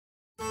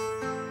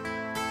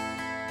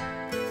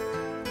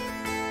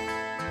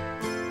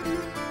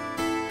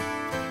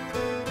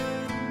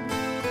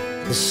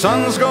The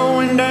sun's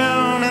going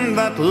down in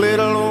that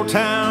little old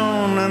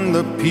town, and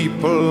the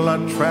people are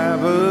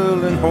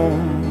traveling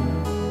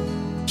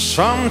home.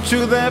 Some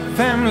to their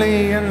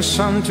family and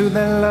some to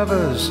their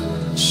lovers,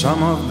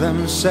 some of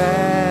them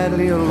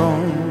sadly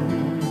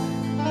alone.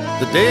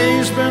 The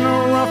day's been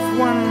a rough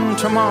one,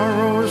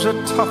 tomorrow's a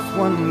tough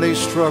one. They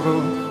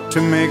struggle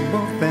to make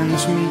both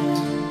ends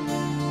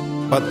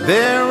meet. But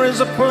there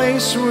is a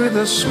place with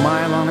a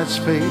smile on its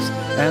face,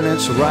 and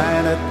it's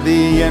right at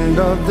the end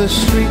of the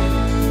street.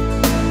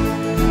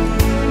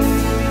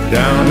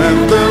 Down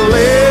at the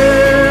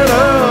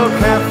little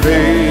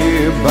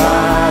cafe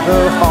by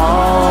the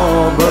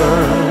harbor,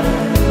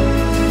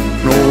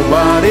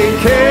 nobody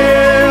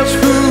cares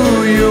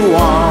who you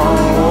are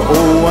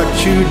or what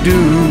you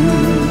do.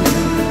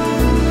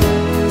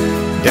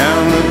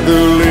 Down at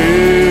the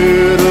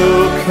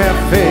little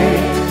cafe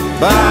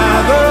by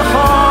the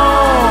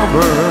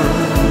harbor,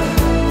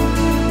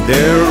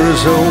 there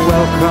is a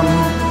welcome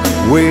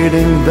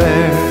waiting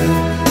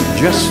there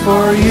just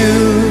for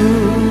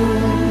you.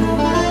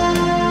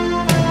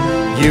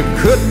 You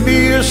could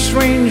be a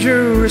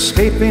stranger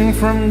escaping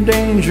from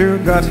danger,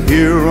 got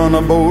here on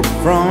a boat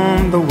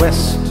from the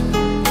west.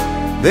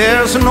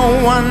 There's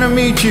no one to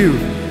meet you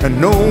and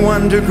no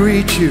one to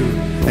greet you,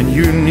 and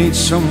you need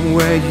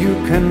somewhere you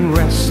can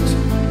rest.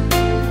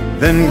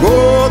 Then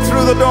go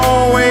through the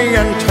doorway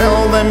and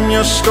tell them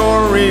your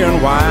story,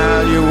 and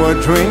while you are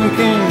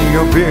drinking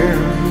your beer,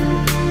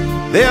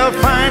 they'll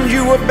find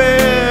you a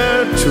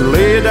bed to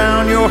lay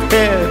down your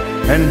head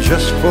and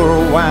just for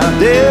a while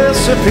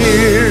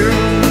disappear.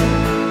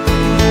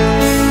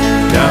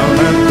 Down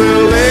at the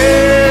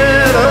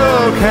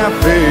little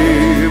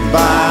cafe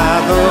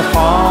by the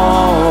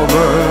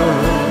harbor,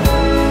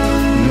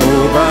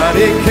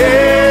 nobody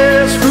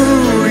cares who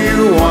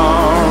you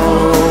are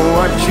or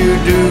what you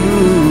do.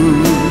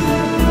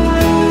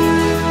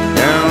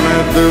 Down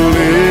at the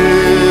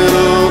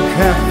little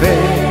cafe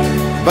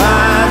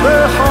by the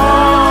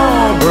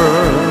harbor,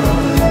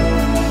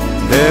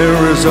 there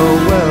is a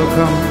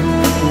welcome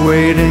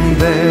waiting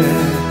there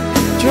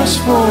just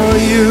for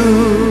you.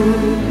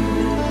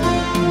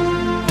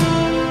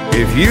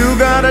 If you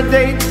got a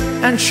date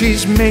and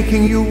she's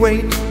making you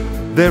wait,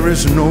 there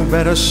is no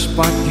better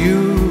spot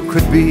you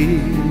could be.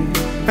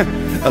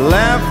 A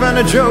laugh and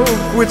a joke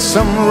with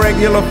some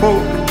regular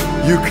folk,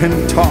 you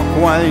can talk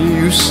while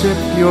you sip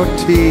your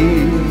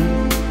tea.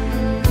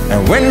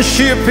 And when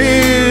she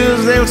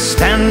appears, they'll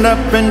stand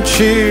up and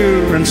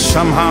cheer, and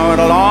somehow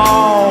it'll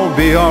all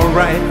be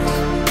alright.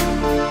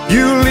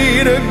 You'll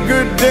eat a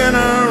good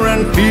dinner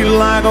and feel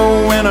like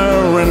a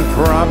winner, and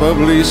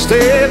probably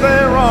stay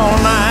there all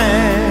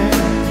night.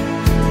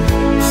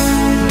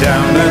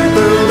 Down at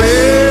the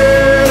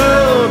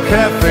little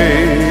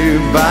cafe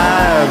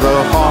by the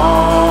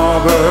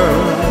harbor,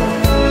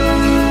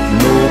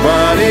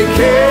 nobody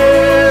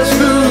cares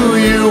who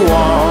you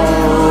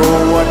are or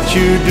what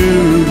you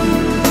do.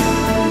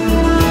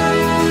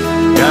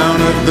 Down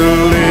at the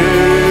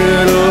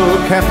little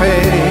cafe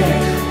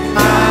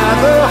by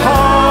the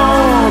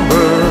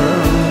harbor,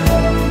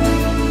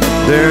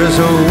 there's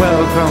a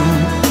welcome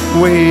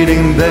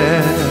waiting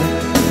there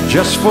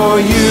just for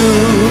you.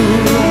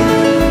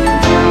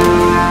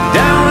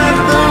 Down at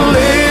the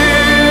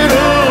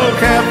little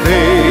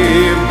cafe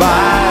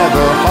by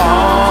the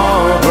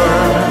harbor,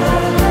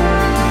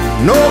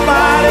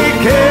 nobody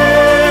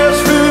cares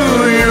who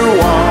you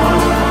are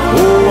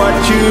or what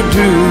you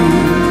do.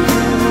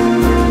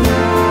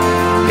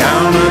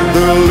 Down at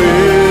the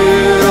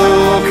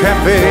little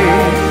cafe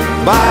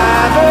by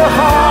the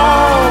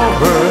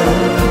harbor,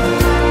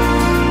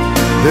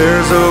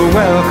 there's a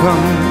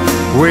welcome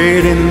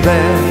waiting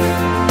there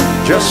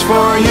just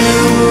for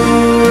you.